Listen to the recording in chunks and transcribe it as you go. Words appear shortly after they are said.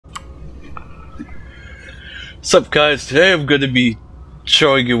What's up, guys? Today I'm going to be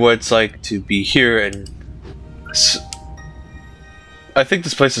showing you what it's like to be here, and I think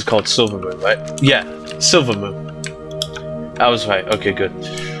this place is called Silvermoon, right? Yeah, Silvermoon. I was right. Okay, good.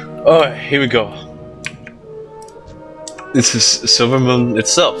 Alright, here we go. This is Silvermoon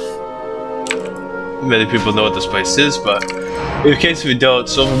itself. Many people know what this place is, but in case you don't,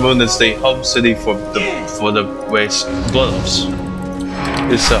 Silvermoon is the home city for the race Blood Elves.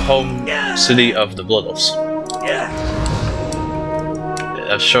 It's the home city of the Blood Elves.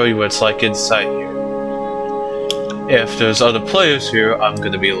 I'll show you what it's like inside here. If there's other players here, I'm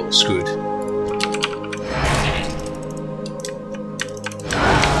gonna be a little screwed.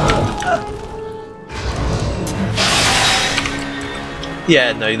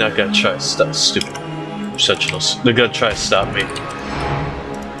 Yeah, no, you're not gonna try to stop stupid sectionals. They're gonna try to stop me.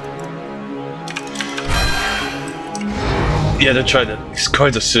 Yeah, they're trying to. These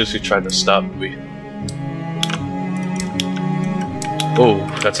cards are seriously trying to stop me. Oh,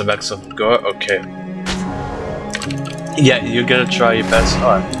 that's a max of guard. Okay. Yeah, you're gonna try your best.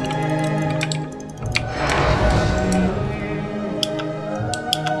 Alright.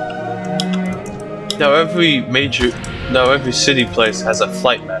 Now every city place has a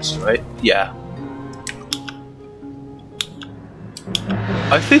flight master, right? Yeah.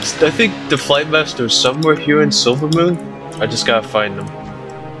 I think the flight master is somewhere here in Silvermoon. I just gotta find them.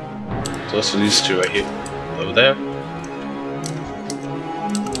 There's also these two right here. Over there.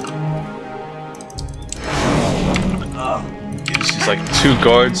 There's like two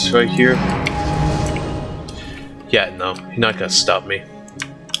guards right here. Yeah, no, you're not gonna stop me.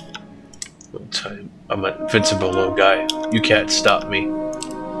 I'm an invincible little guy. You can't stop me.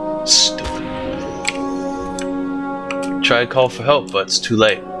 Stupid. Try to call for help, but it's too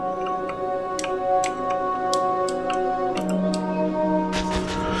late.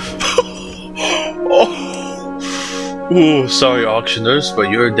 Oh. Ooh, sorry auctioneers, but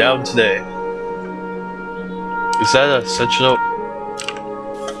you're down today. Is that a sentinel?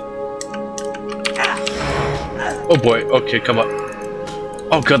 Oh boy, okay, come on.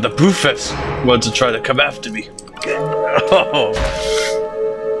 Oh god, the Brewfest wants to try to come after me. Oh.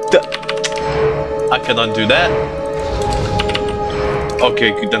 I can undo that.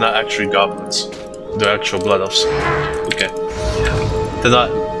 Okay, they're not actually goblins. They're actual blood elves. Okay. They're not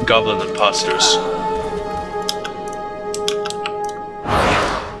goblin imposters.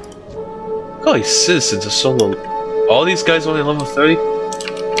 Oh, these citizens are so low. All these guys only level 30?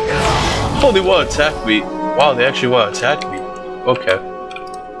 Oh, they want to attack me. Wow, they actually want to attack me. Okay.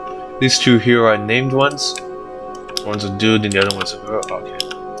 These two here are named ones. One's a dude and the other one's a girl. Okay.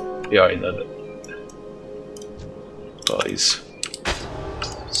 You already know that. Oh, he's...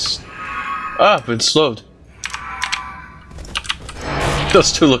 Ah, I've been slowed.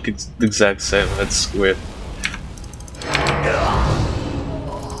 Those two look the exact same. That's weird.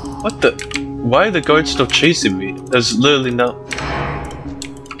 What the? Why are the guards still chasing me? There's literally no...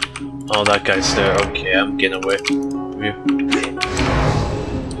 Oh, that guy's there. Okay, I'm getting away from you.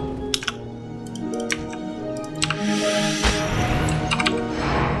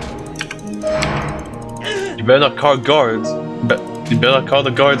 You better not call guards. You better not call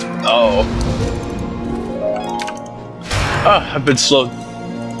the guards. Oh. Ah, I've been slowed.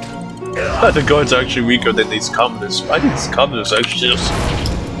 The guards are actually weaker than these commoners. Why these commoners are actually just...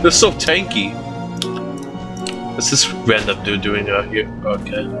 They're so tanky. What's this random dude doing out here?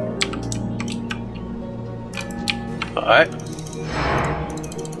 Okay. Alright.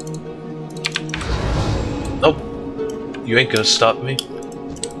 Nope. You ain't gonna stop me.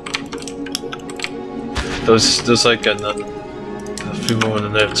 There's like a few more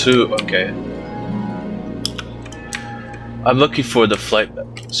in there too. Okay. I'm looking for the flight.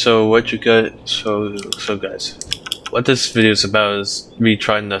 So what you got? So guys, what this video is about is me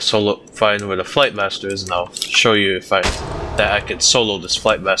trying to find where the flight master is, and I'll show you if that I can solo this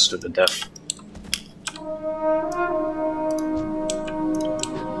flight master to death.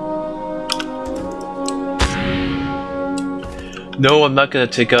 No, I'm not gonna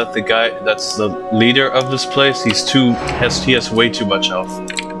take out the guy that's the leader of this place. He has way too much health.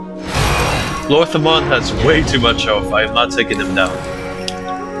 Lorthamon has way too much health. I am not taking him down.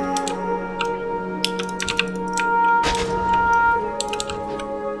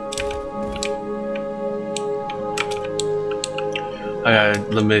 I gotta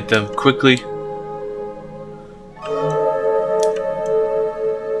eliminate them quickly.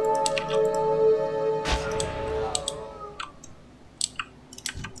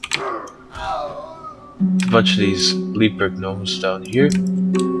 A bunch of these leaper gnomes down here.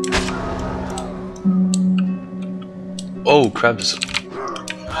 Oh, crap.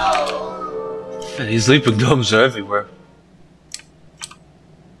 Man, these leaping gnomes are everywhere.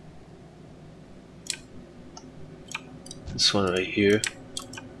 This one right here.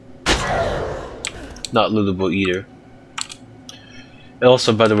 Not lootable either. And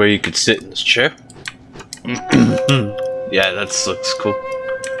also, by the way, you could sit in this chair. Yeah, that looks cool.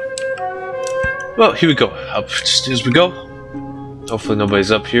 Well, here we go. Up just as we go. Hopefully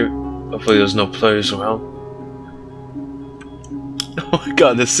nobody's up here. Hopefully there's no players around. Oh my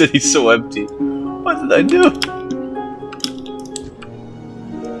god, the city's so empty. What did I do?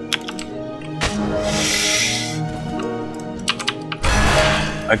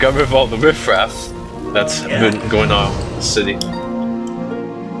 I got rid of all the riffraff that's been going on in the city.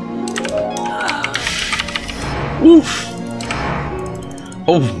 Oof!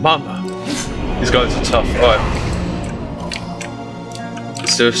 Oh, mama! These guys are tough. Alright.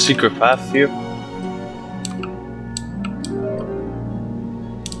 Is there a secret path here?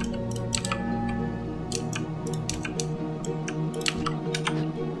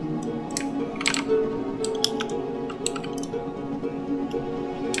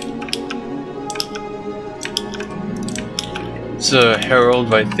 It's a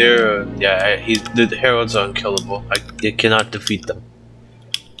herald right there. Yeah, the heralds are unkillable. You cannot defeat them.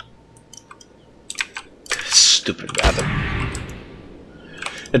 Stupid rabbit.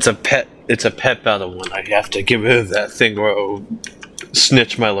 It's a pet battle one. I have to get rid of that thing or it'll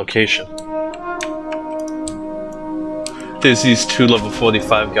snitch my location. There's these two level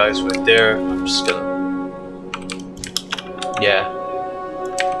 45 guys right there. I'm just gonna... Yeah.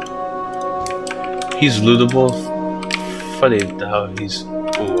 He's lootable. Funny how he's...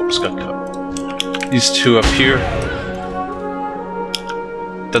 Ooh, I'm just gonna cut. These two up here.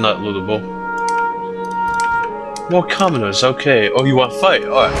 They're not lootable. More commoners, okay. Oh, you want to fight?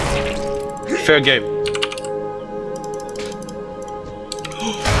 Alright. Fair game.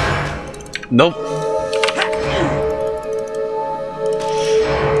 Nope.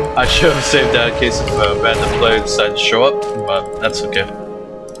 I should have saved that in case if a random player decided to show up, but that's okay.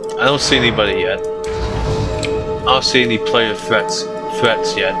 I don't see anybody yet. I don't see any player threats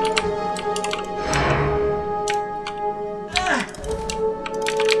yet.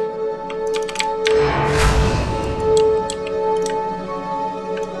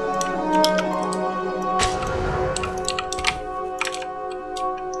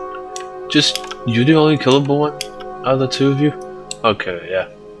 Just, you're the only killable one out of the two of you? Okay, yeah.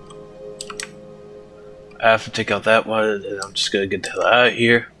 I have to take out that one, and I'm just gonna get the hell out of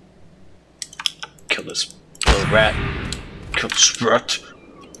here. Kill this little rat. Kill this rat.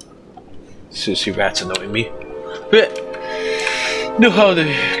 Seriously, rats annoying me. Know how to...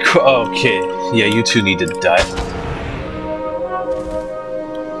 Okay, yeah, you two need to die.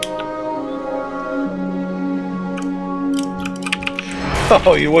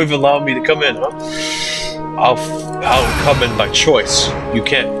 Oh, you won't even allow me to come in, huh? I'll come in by choice. You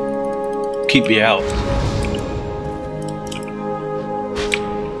can't keep me out.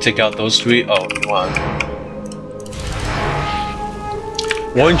 Take out those three. Oh, come on.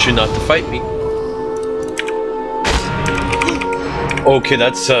 Warned you not to fight me. Okay,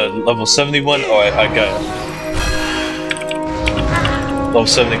 that's level 71. Oh, I got it. Level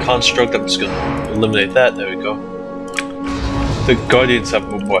 70 construct. I'm just gonna eliminate that. There we go. The guardians have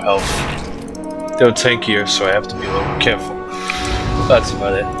more health. They're tankier, so I have to be a little careful. That's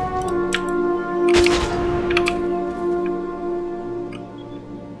about it.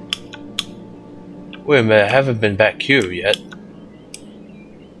 Wait a minute, I haven't been back here yet.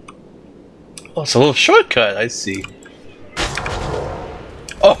 Oh, it's a little shortcut, I see.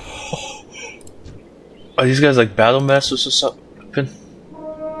 Oh! Are these guys like battle masters or something?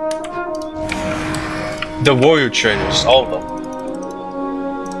 The warrior trainers, all of them.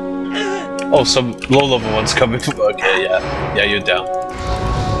 Oh, some low-level ones coming from... Okay, yeah. Yeah, you're down.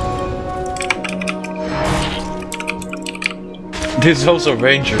 There's also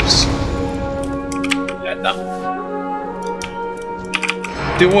rangers. Yeah, no.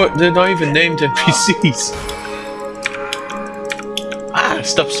 They're not even named NPCs. Ah,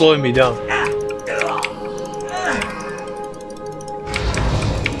 stop slowing me down.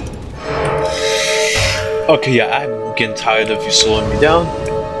 Okay, yeah, I'm getting tired of you slowing me down.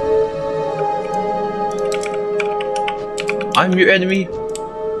 I'm your enemy?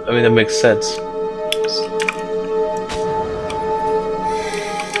 I mean, that makes sense.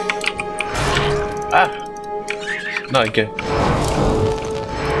 Ah! Not again.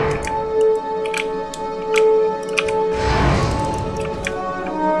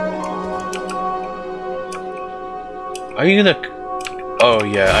 Are you gonna... Oh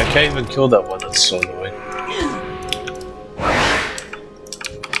yeah, I can't even kill that one, that's so annoying.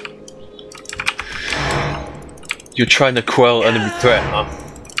 You're trying to quell enemy threat, huh?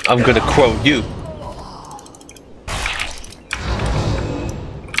 I'm gonna quell you.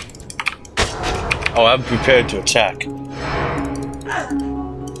 Oh, I'm prepared to attack.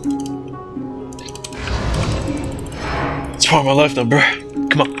 It's part of my life now, bruh.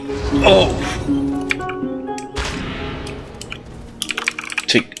 Come on. Oh!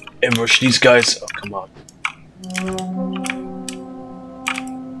 Take ambush these guys. Oh, come on.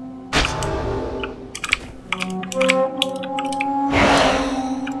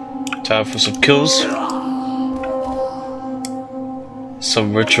 Time for some kills.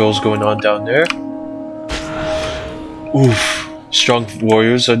 Some rituals going on down there. Oof. Strong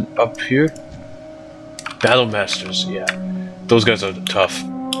warriors are up here. Battle masters, yeah. Those guys are tough.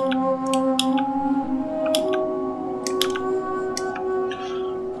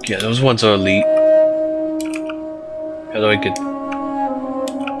 Yeah, those ones are elite. How do I get...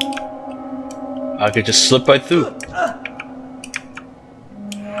 I could just slip right through.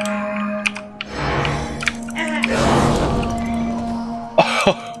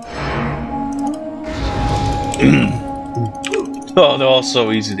 Oh, they're all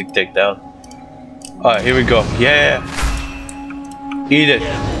so easy to take down. Alright, here we go. Yeah! Eat it!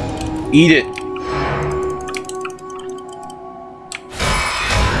 Eat it!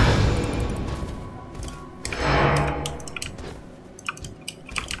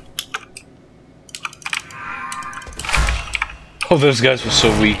 Oh, those guys were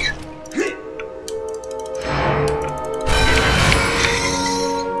so weak.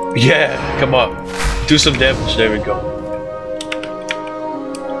 Yeah, come on. Do some damage. There we go.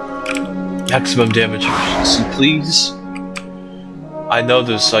 Maximum damage efficiency, please. I know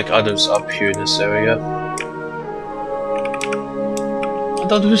there's like others up here in this area. I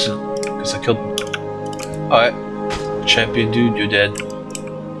thought there isn't, because I killed them. Alright. Champion dude, you're dead.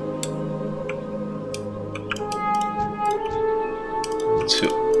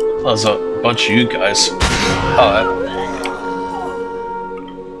 Oh, there's a bunch of you guys. Alright.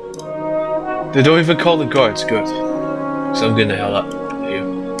 They don't even call the guards, good. So I'm getting the hell out of here.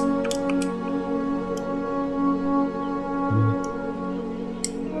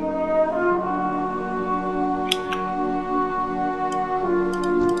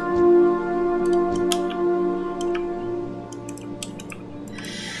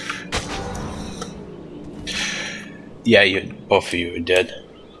 Yeah, both of you are dead.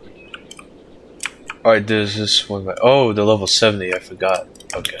 Alright, there's this one. Oh, the level 70, I forgot.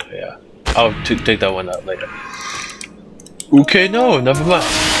 Okay, yeah. I'll take that one out later. Okay, no, never mind.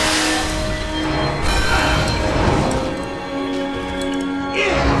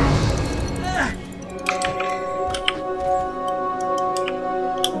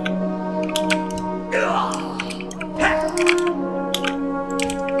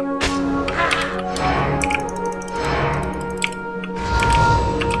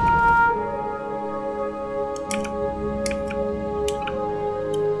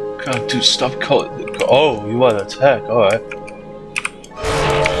 God, dude, stop calling. Oh, you want to attack? Alright.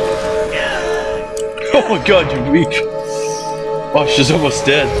 Oh my god, you're weak. Oh, she's almost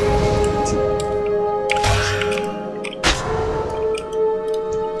dead.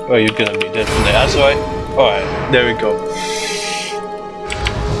 Oh, you're gonna be dead from there. That's alright. Alright, there we go.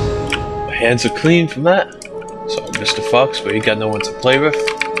 My hands are clean from that. Sorry, Mr. Fox, but you got no one to play with.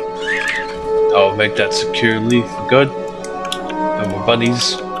 I'll make that securely for good. No more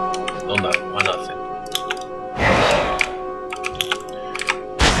bunnies. No, nothing.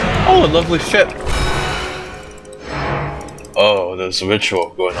 Oh, a lovely ship. Oh, there's a ritual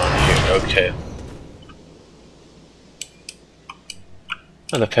going on here. Okay.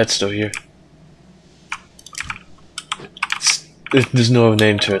 Oh, the pet's still here. There's no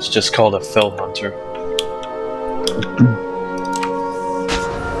name to it. It's just called a film hunter.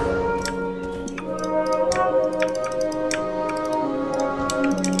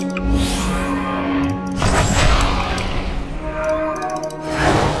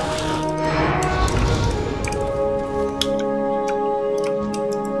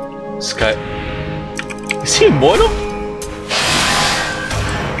 This guy... Is he immortal?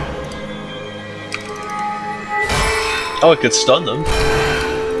 Oh, I could stun them.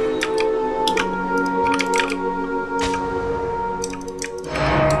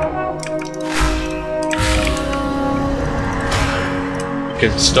 I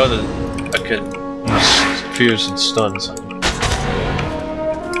can stun it. I can use fears and stuns on him.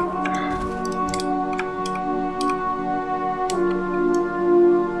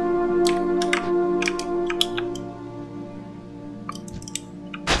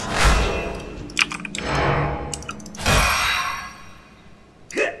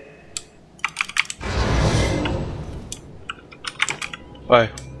 Alright.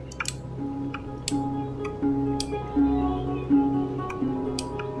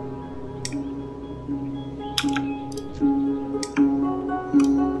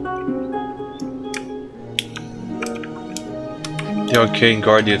 The Arcane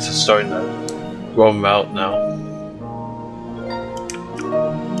Guardians are starting to roam out now.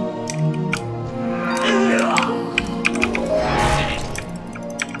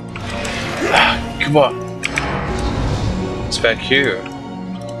 Come on. It's back here.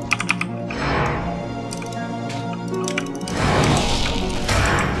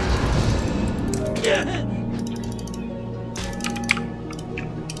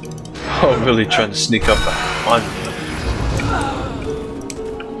 Oh, I'm really trying to sneak up on them.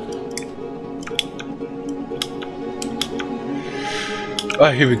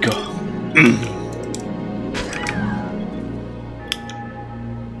 Alright, here we go.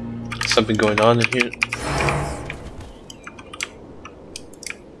 Something going on in here.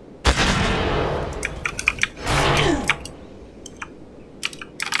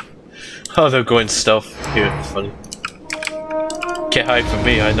 Oh, they're going stealth here. Funny. Can't hide from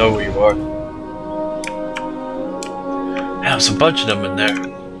me. I know where you are. There's a bunch of them in there.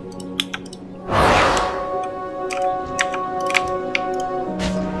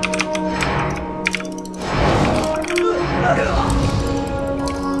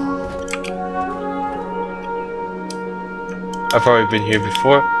 I've already been here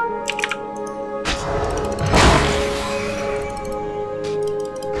before.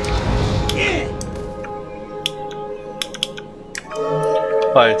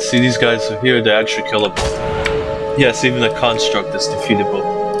 Alright, see, these guys are here, they're actually killable. Yes, even a construct is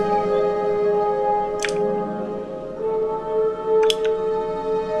defeatable.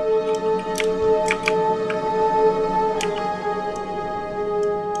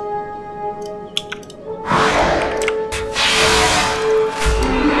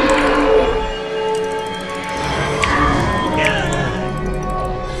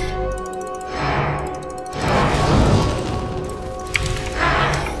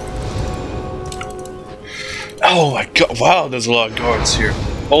 Oh my god, wow, there's a lot of guards here.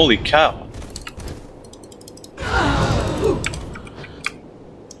 Holy cow.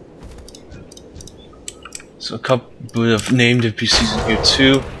 So a couple of named NPCs in here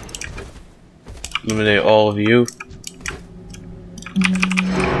too. Eliminate all of you.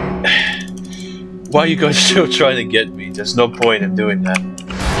 Why are you guys still trying to get me? There's no point in doing that.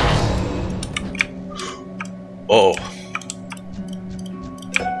 Oh.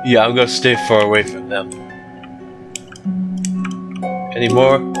 Yeah, I'm gonna stay far away from them. Any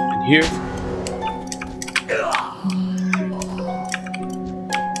more in here?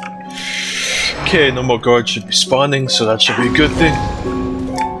 Okay, no more guards should be spawning, so that should be a good thing.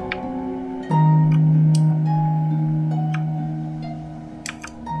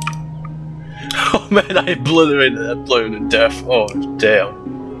 Oh man, I obliterated that player to death. Oh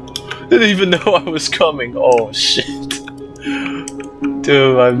damn. Didn't even know I was coming. Oh shit.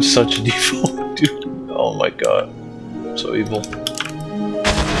 Dude, I'm such an evil dude. Oh my god. I'm so evil.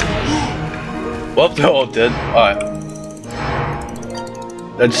 Well, they're all dead. Alright.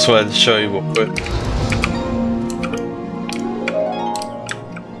 I just wanted to show you real quick.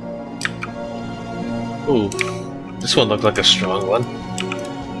 Ooh. This one looked like a strong one.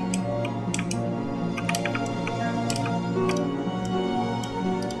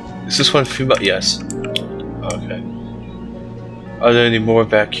 Is this one female? Yes. Okay. Are there any more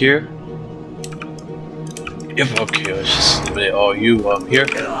back here? Yep, okay, let's just eliminate all you here.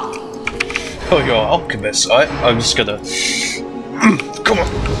 Oh, you're an alchemist. I'm just gonna... Come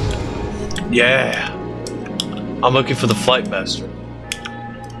on! Yeah! I'm looking for the flight master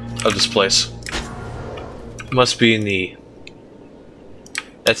of this place. It must be in the...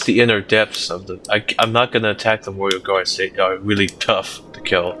 That's the inner depths of the... I'm not gonna attack the warrior guards. They are really tough to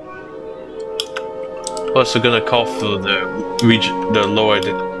kill. Plus, we're gonna call for the region, the Lord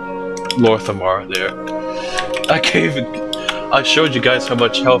Lorthamar there. I can't even... I showed you guys how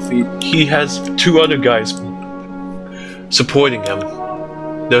much health he has. 2 other guys supporting him.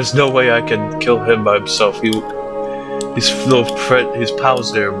 There's no way I can kill him by himself. His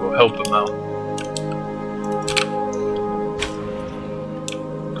pals there will help him out.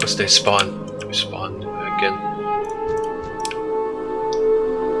 Because they respawn again.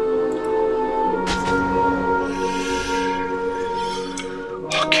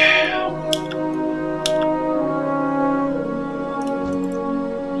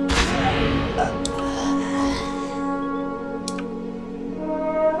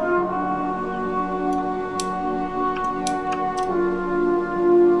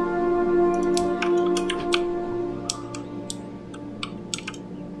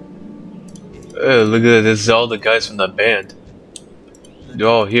 Hey, look at it, this is all the guys from that band. They're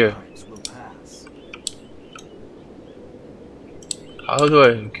all here. How do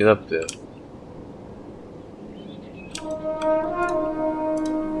I get up there?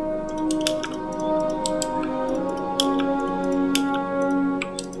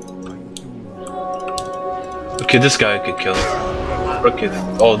 Okay, this guy I could kill him. Okay,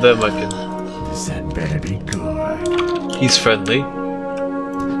 all of them I can. That better be good. He's friendly.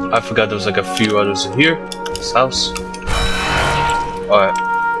 I forgot there was like a few others in here. This house. Alright.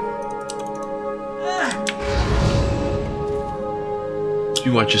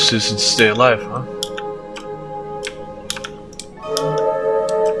 You want your citizens to stay alive, huh?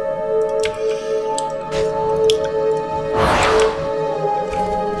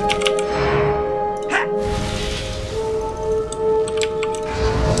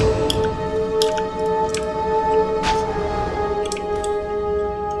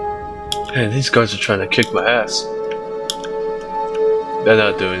 Man, these guys are trying to kick my ass. They're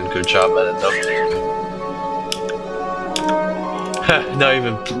not doing a good job at it though.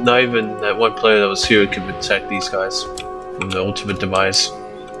 Not even that one player that was here could protect these guys from the ultimate demise.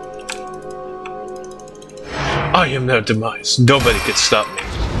 I am their demise. Nobody can stop me.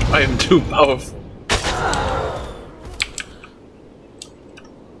 I am too powerful.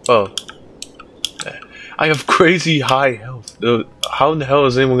 Oh. I have crazy high health. How in the hell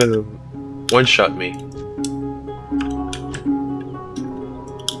is anyone gonna one-shot me?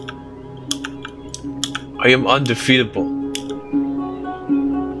 I am undefeatable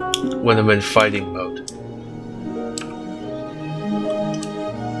when I'm in fighting mode.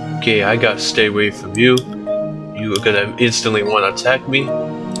 Okay, I gotta stay away from you. You are gonna instantly want to attack me.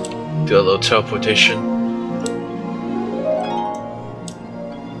 Do a little teleportation.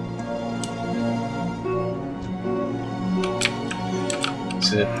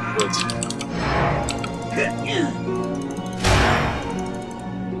 That's it. That's it.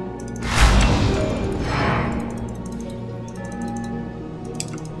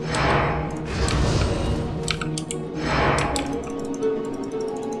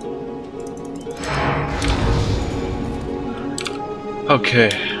 Okay.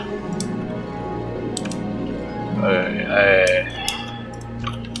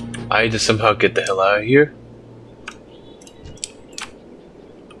 I need to somehow get the hell out of here.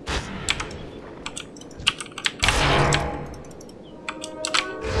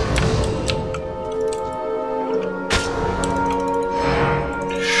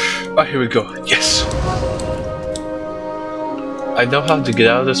 Oh, here we go. Yes! I know how to get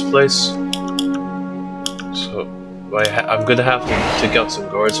out of this place. So, I'm gonna have to take out some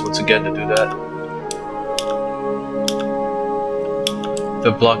guards once again to do that.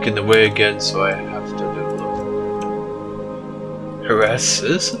 They're blocking the way again, so I have to do harass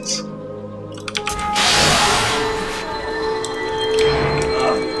citizens?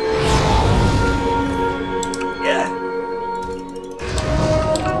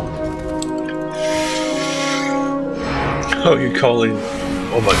 Oh, you're calling.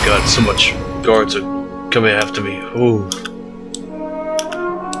 Oh my god, so much guards are coming after me. Ooh.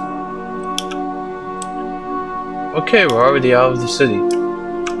 Okay, we're already out of the city.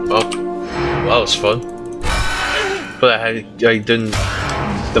 Well, that was fun. But I didn't.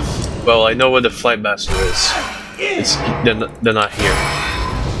 Well, I know where the flight master is. They're not here.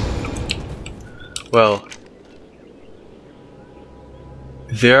 Well,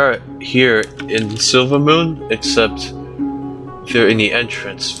 they're here in Silvermoon, except they're in the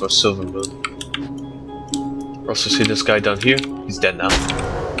entrance for Silvermoon. Also see this guy down here? He's dead now.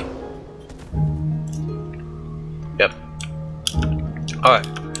 Yep. Alright.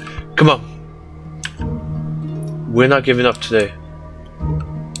 Come on. We're not giving up today.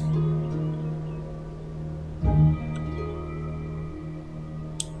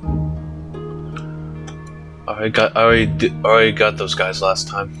 I already got those guys last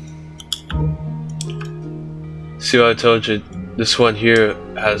time. See what I told you? This one here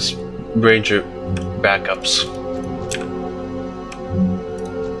has ranger backups.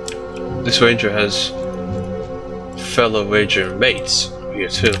 This ranger has fellow ranger mates here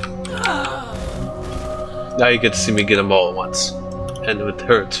too. Now you get to see me get them all at once. And with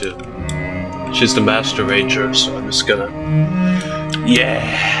her too. She's the master ranger, so I'm just gonna...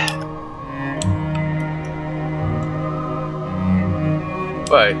 Yeah!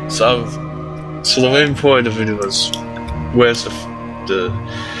 Right, so the main point of the video was where's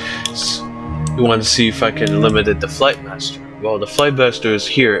we want to see if I can eliminate the flight master. Well, the flight master is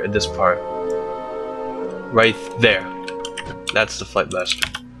here in this part. Right there. That's the flight master.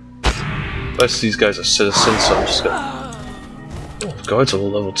 Plus these guys are citizens, so I'm just gonna... Oh, the guards are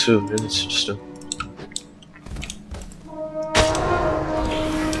level 2, man, it's interesting.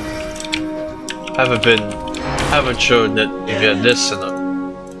 haven't shown it yet this enough.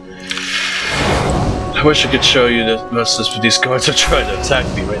 I wish I could show you the messages, but these guards are trying to attack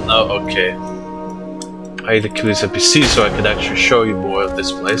me right now. Okay. I need to kill these NPCs so I can actually show you more of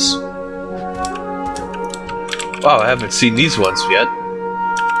this place. Wow, I haven't seen these ones yet.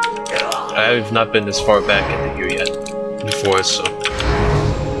 I have not been this far back into here yet before, so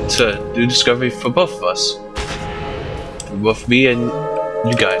it's a new discovery for both of us. For both me and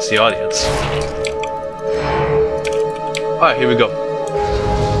you guys, the audience. Alright, here we go.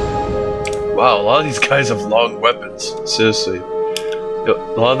 Wow, a lot of these guys have long weapons. Seriously. A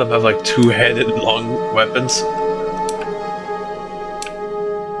lot of them have like two-handed long weapons.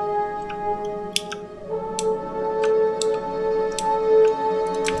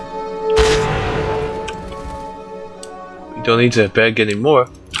 You don't need to beg anymore.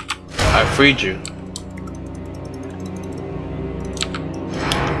 I freed you.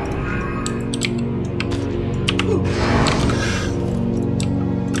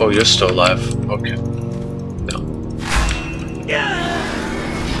 Oh, you're still alive. Okay. No.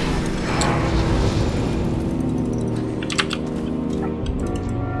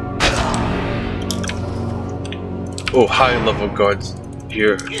 Oh, high level guards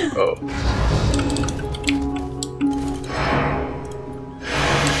here. Oh.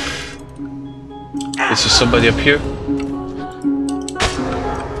 Is there somebody up here?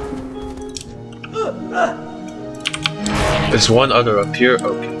 There's one other up here.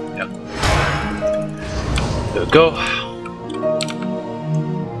 Okay, yeah. There we go.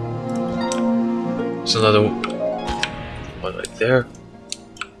 There's another one right there.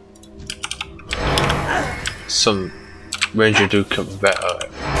 Some ranger dude coming back. Alright.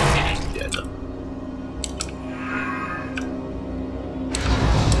 Yeah, no.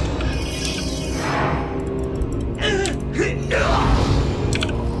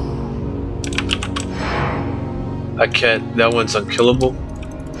 I can't. That one's unkillable.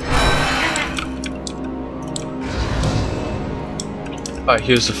 Alright,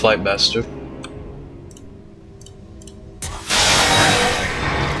 here's the flight master.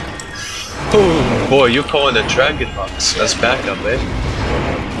 Oh boy, you're calling the dragon hawks as backup, eh?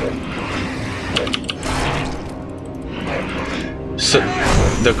 So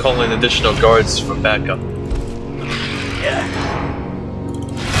they're calling additional guards for backup.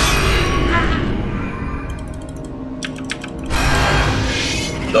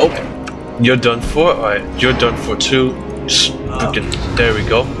 Nope. You're done for? Alright, you're done for too. Freaking, there we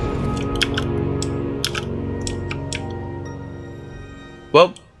go.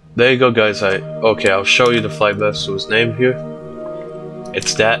 Well, there you go guys. Okay, I'll show you the flight vessel's name here.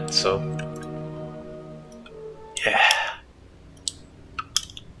 It's that, so yeah.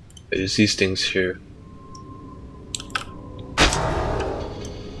 There's these things here.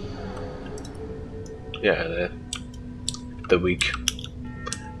 Yeah, the weak.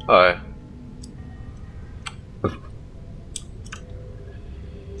 Alright.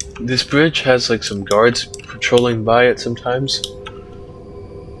 This bridge has like some guards patrolling by it sometimes.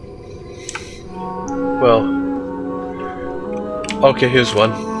 Well, okay, here's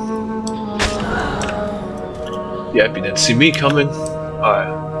one. Yeah, if you didn't see me coming.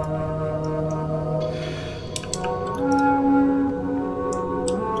 Alright.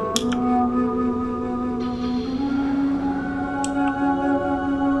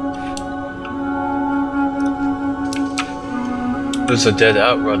 There's a dead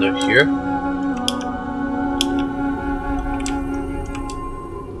outrunner here.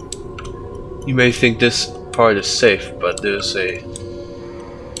 You may think this part is safe, but there's a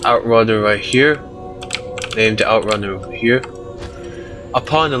outrunner right here, named outrunner over here.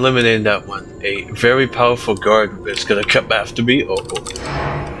 Upon eliminating that one, a very powerful guard is gonna come after me. Oh,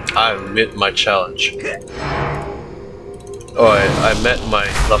 I admit my challenge. Oh, I met my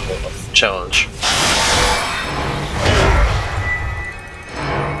level of challenge.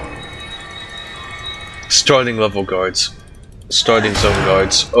 Starting level guards. Starting zone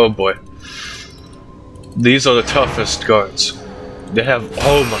guards. Oh boy. These are the toughest guards. They have,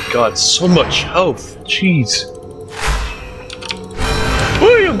 oh my god, so much health. Jeez.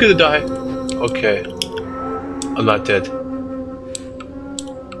 Oh, I'm gonna die. Okay. I'm not dead.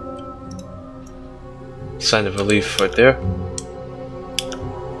 Sign of relief right there.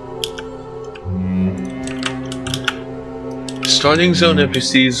 Starting zone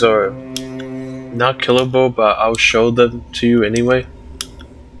NPCs are not killable, but I'll show them to you anyway.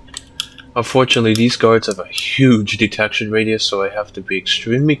 Unfortunately, these guards have a huge detection radius, so I have to be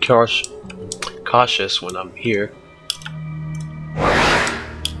extremely cautious when I'm here.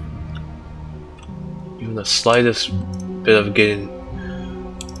 Even the slightest bit of getting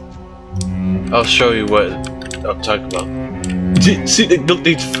I'll show you what I'm talking about. See,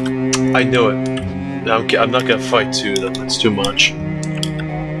 I know it. I'm not gonna fight two of them. That's too much.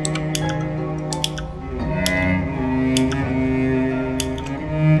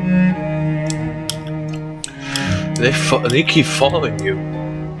 They keep following you,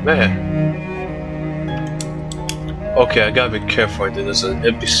 man. Okay, I gotta be careful. There's an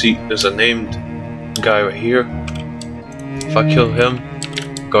NPC. There's a named guy right here. If I kill him,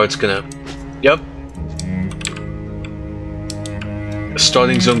 guard's gonna. Yep. The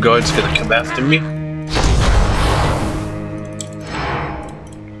starting zone guard's gonna come after me.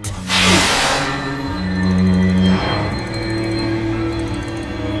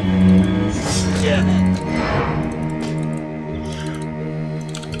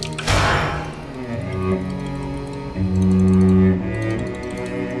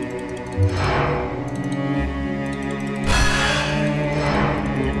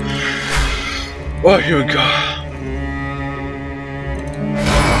 Oh, here we go.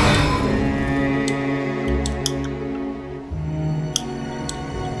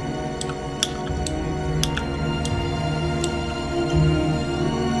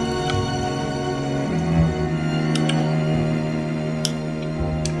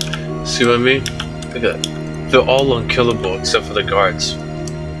 See what I mean? Look at that. They're all unkillable except for the guards.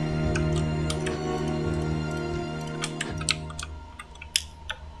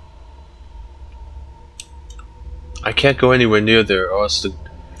 I can't go anywhere near there, or else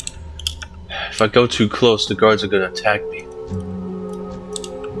if I go too close, the guards are gonna attack me.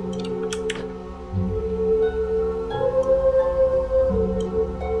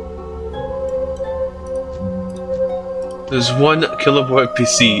 There's one killable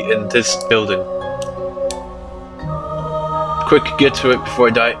NPC in this building. Quick, get to it before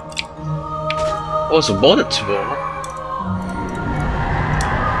I die. Oh, it's a bullet to go, huh?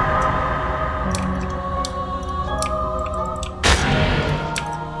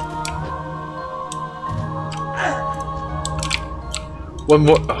 One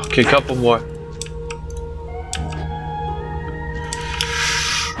more. Okay, couple more.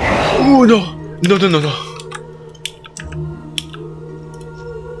 Oh no! No, no, no, no.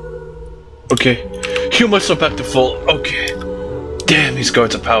 Okay. Heal myself back to full. Okay. Damn, these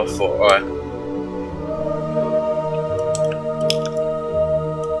guards are powerful. Alright.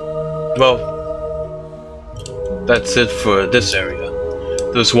 Well, that's it for this area.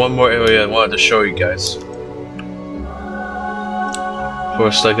 There's one more area I wanted to show you guys.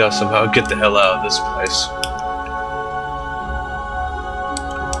 First, I gotta somehow get the hell out of this place.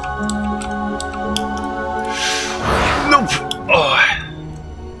 Nope! Oh.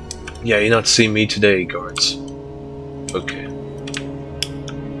 Yeah, you're not seeing me today, guards. Okay.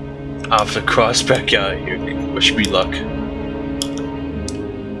 I'll have to cross back out of here. Wish me luck.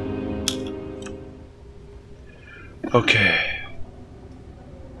 Okay.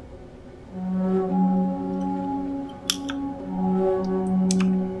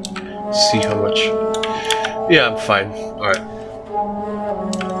 See how much. Yeah, I'm fine. Alright.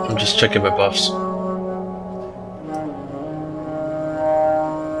 I'm just checking my buffs.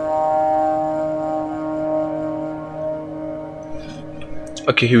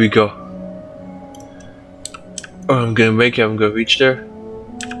 Okay, here we go. Oh, I'm gonna make it. I'm gonna reach there.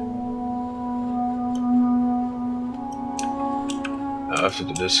 I have to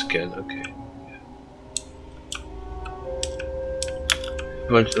do this again. Okay.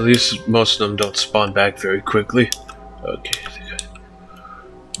 But at least most of them don't spawn back very quickly. Okay.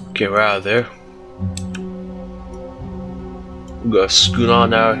 Okay, we're out of there. I'm gonna scoot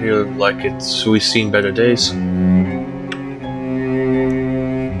on out here like we've seen better days.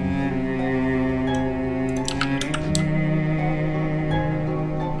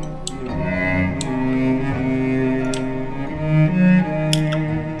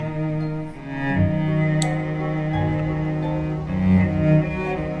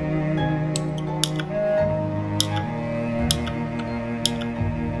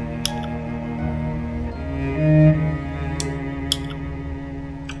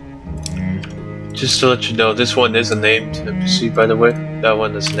 Just to let you know, this one is a named NPC, by the way. That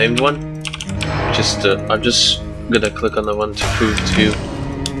one is a named one. I'm just gonna click on the one to prove to you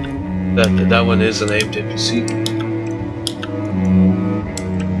that one is a named NPC.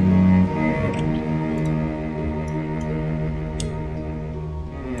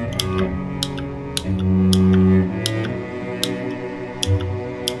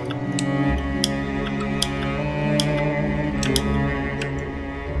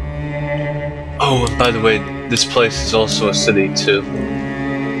 Oh, and by the way, this place is also a city too.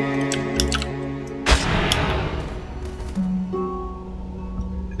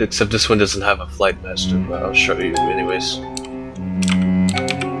 Except this one doesn't have a flight master, but I'll show you anyways.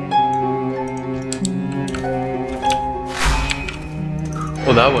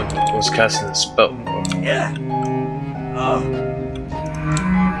 Oh, that one was casting a spell. Yeah. Oh.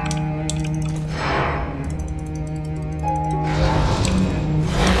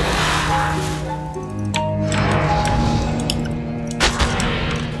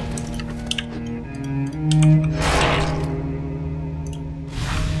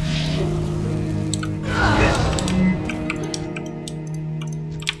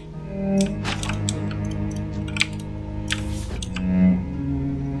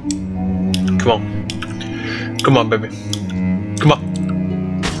 Come on. Come on, baby. Come on.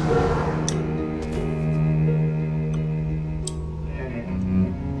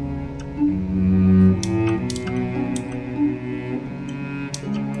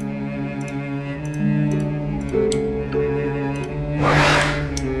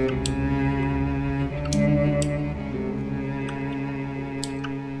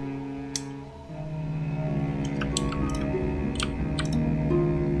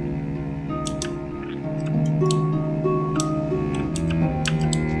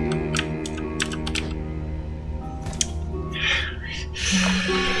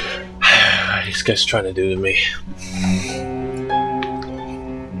 These guys trying to do to me.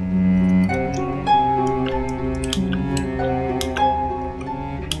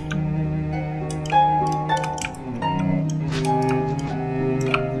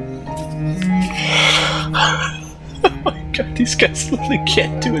 Oh my god, these guys literally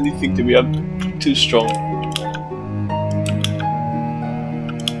can't do anything to me. I'm too strong.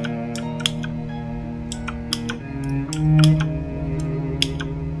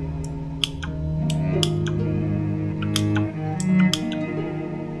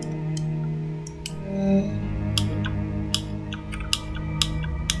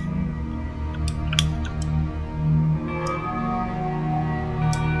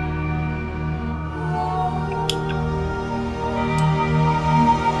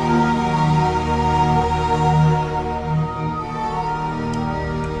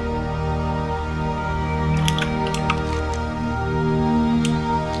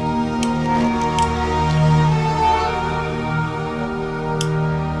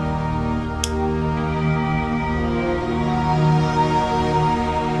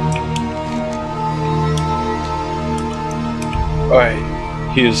 Alright,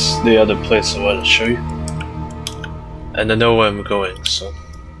 here's the other place I want to show you. And I know where I'm going, so.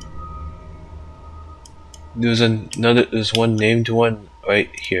 There's one named one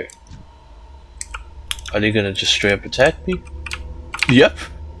right here. Are they gonna just straight up attack me? Yep.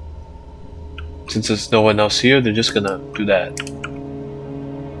 Since there's no one else here, they're just gonna do that.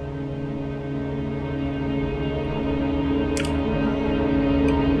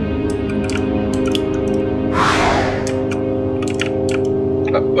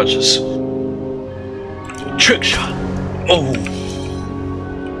 Watch this. Trick shot. Oh.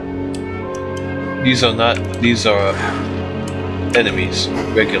 These are enemies,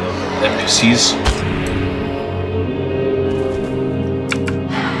 regular NPCs.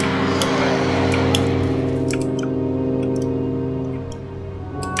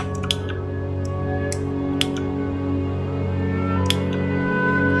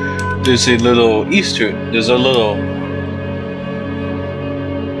 There's a little Easter, there's a little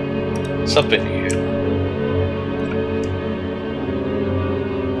something here.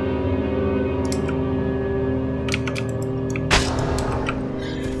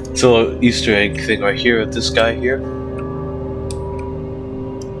 It's a little Easter egg thing right here with this guy here.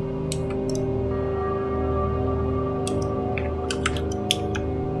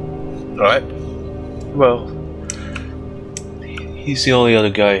 Alright. Well, he's the only other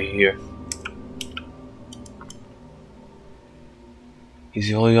guy here. He's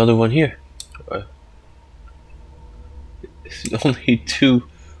the only other one here. There's only two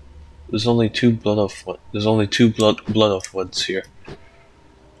blood off ones here.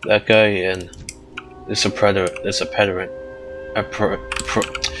 That guy and it's a predator. It's a pedant.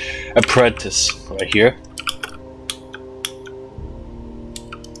 Apprentice right here.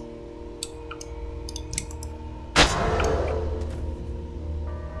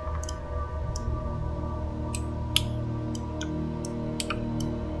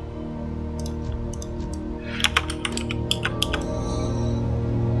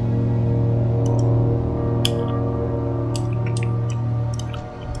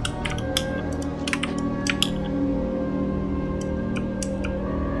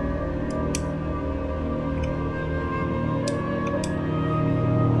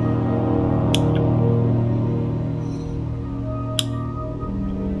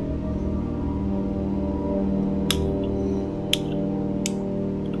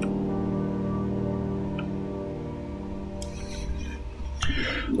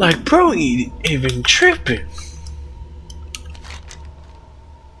 Like, bro, he even tripping.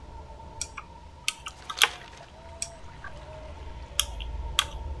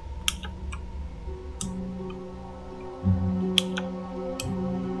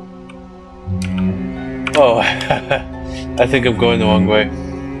 Oh, I think I'm going the wrong way.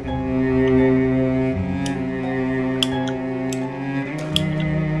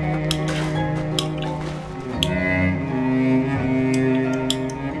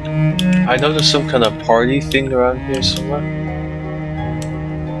 I know there's some kind of party thing around here somewhere.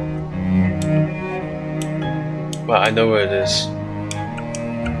 Well, I know where it is.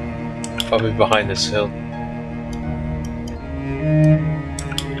 Probably behind this hill.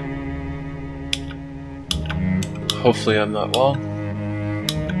 Hopefully I'm not wrong.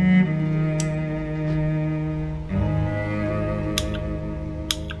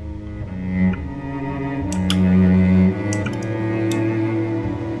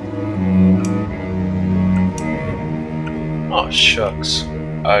 Oh shucks.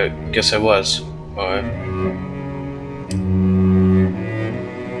 I guess I was. Alright.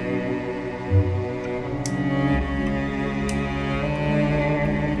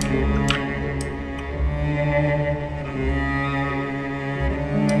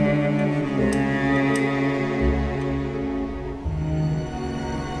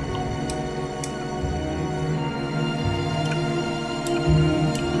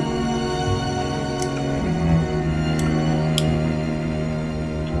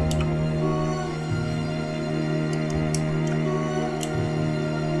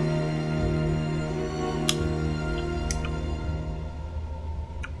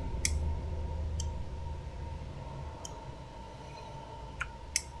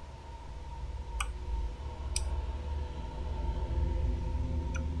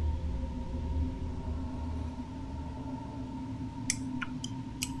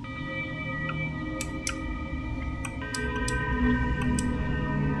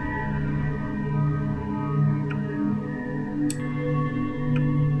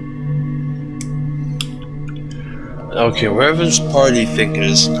 Okay, wherever this party thing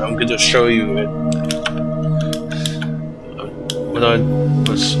is, I'm gonna show you it. When I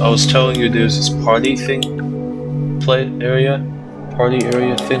was telling you there's this party thing, party area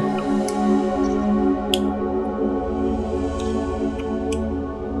thing.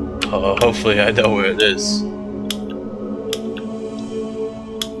 Hopefully I know where it is.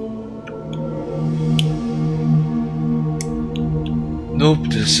 Nope,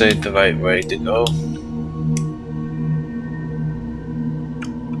 this ain't the right way to go.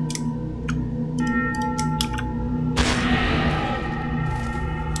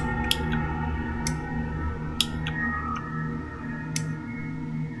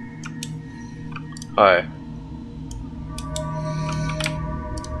 Alright.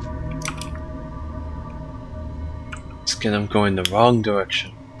 Again, I'm going the wrong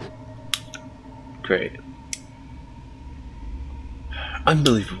direction. Great.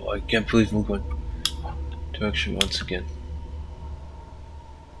 Unbelievable. I can't believe I'm going direction once again.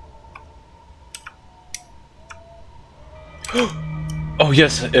 Oh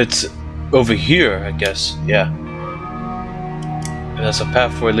yes, it's over here, I guess. Yeah. And there's a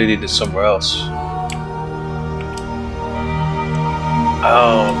pathway leading to somewhere else.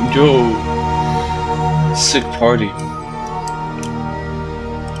 Oh, yo. Sick party.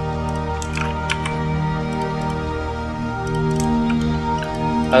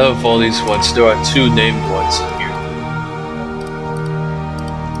 Out of all these ones, there are 2 named ones in here.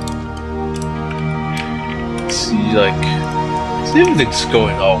 See, like, everything's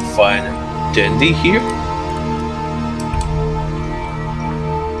going all fine and dandy here.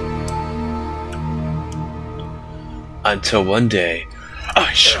 Until one day,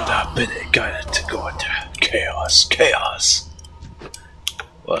 I should have been guided to go into chaos.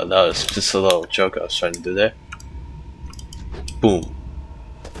 Well, that was just a little joke I was trying to do there. Boom.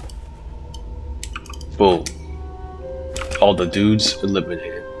 Boom. All the dudes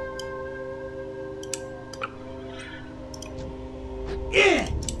eliminated.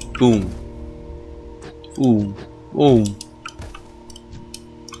 Boom. Boom. Boom.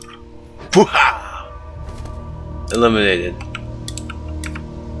 Booha! Eliminated.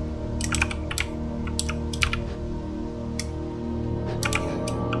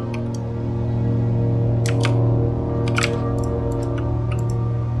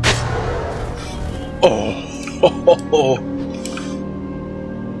 Oh.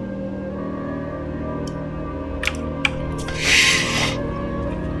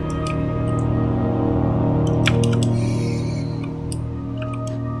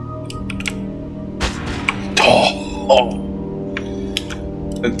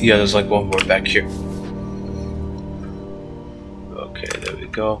 Yeah, there's like one more back here. Okay, there we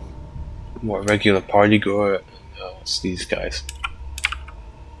go. More regular party goer. No, it's these guys.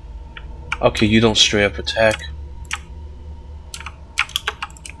 Okay, you don't straight up attack.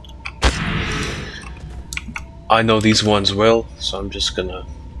 I know these ones will, so I'm just gonna...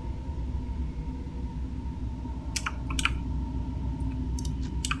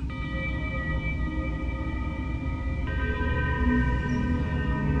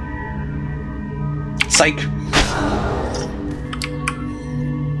 Psych!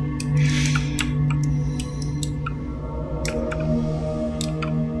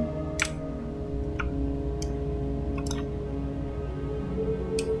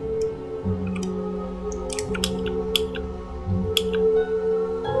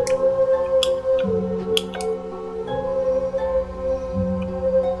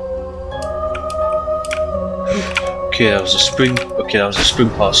 Okay, that was a spring. Okay, that was a spring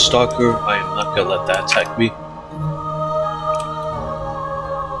paw stalker. I am not gonna let that attack me.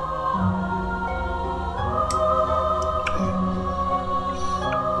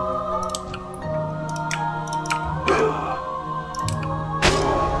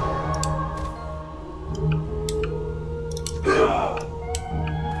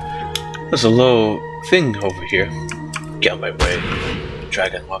 There's a little thing over here. Get out of my way.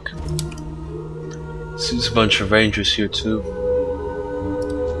 Dragon luck. There's a bunch of rangers here too.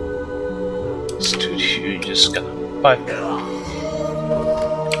 This dude here, you just gonna... Bye.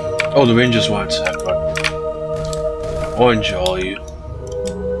 Oh, the rangers want to attack, right? Orange all you.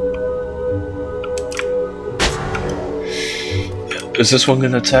 Is this one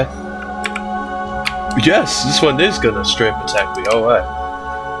gonna attack? Yes, this one is gonna straight up attack me, alright.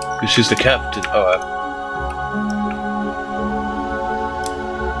 Because she's the captain, alright.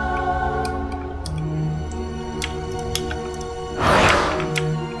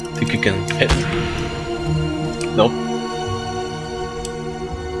 Think you can hit me? Nope.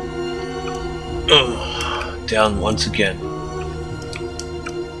 Ugh, down once again.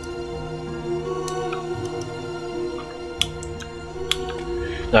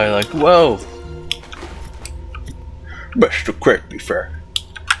 Now you're like, whoa! Mr. Creepyfur,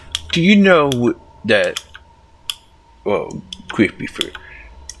 do you know that... Whoa, Creepyfur.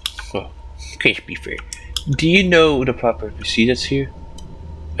 Oh, Creepyfur. Do you know the proper procedures here?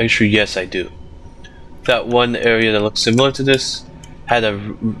 Actually, yes, I do. That one area that looks similar to this had a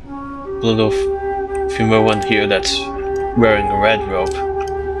little female one here that's wearing a red robe.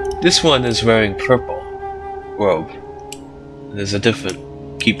 This one is wearing purple robe. And there's a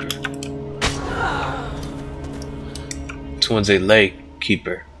different keeper. This one's a lay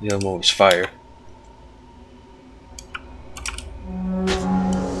keeper. The other one was fire.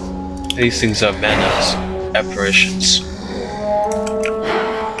 These things are mana apparitions.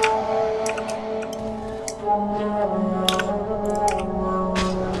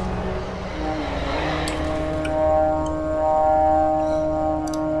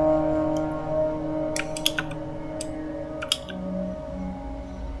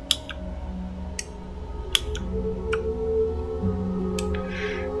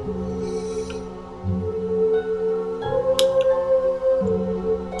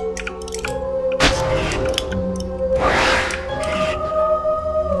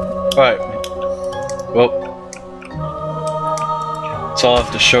 Alright, well, that's all I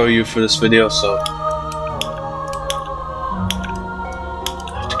have to show you for this video, so I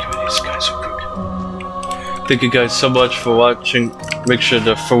have to give these guys a quick. Thank you guys so much for watching. Make sure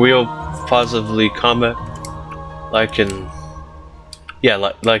to, for real, positively comment, like and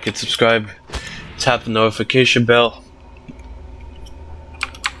subscribe, tap the notification bell,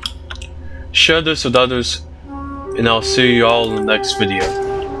 share this with others, and I'll see you all in the next video.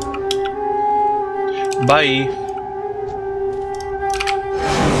 Bye.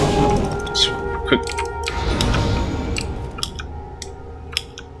 Quick.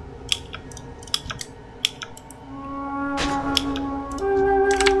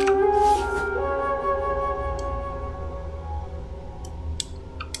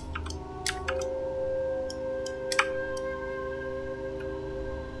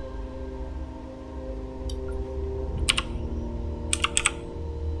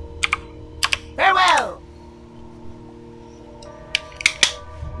 Farewell!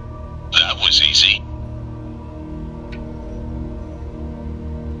 That was easy.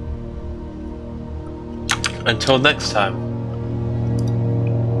 Until next time.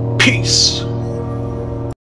 Peace.